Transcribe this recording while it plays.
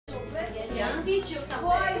I'll teach you something.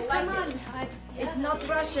 Boys, come on. It's not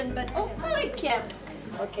Russian, but... Oh, sorry, Cat.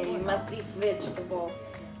 Okay, you must eat vegetables.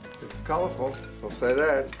 It's colorful, I'll say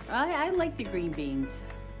that. I like the green beans.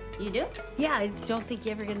 You do? Yeah, I don't think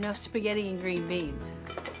you ever get enough spaghetti and green beans.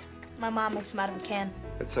 My mom makes them out of a can.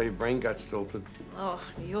 That's how your brain got stilted. Oh,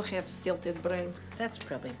 you have stilted brain. That's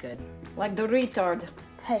probably good. Like the retard.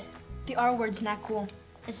 Hey, the R word's not cool.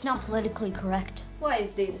 It's not politically correct. Why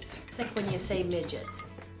is this? It's like when you say midget.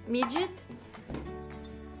 Midget?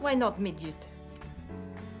 Why not midget?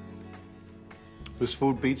 This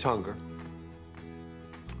food beats hunger.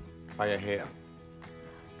 By a hair.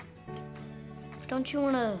 Don't you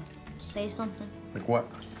want to say something? Like what?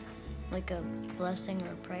 Like a blessing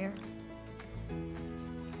or a prayer?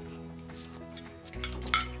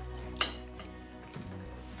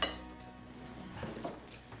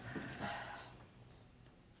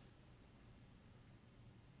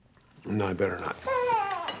 No, I better not.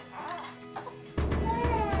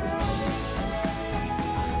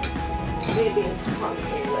 Baby is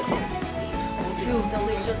hungry. Let me see. All this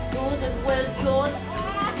delicious food and where's yours?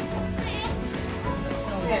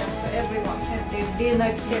 Everyone had their dinner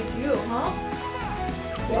except you, huh?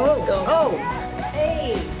 Oh!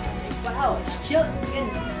 Hey! Wow, it's chilly.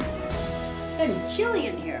 Getting chilly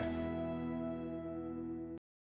in here.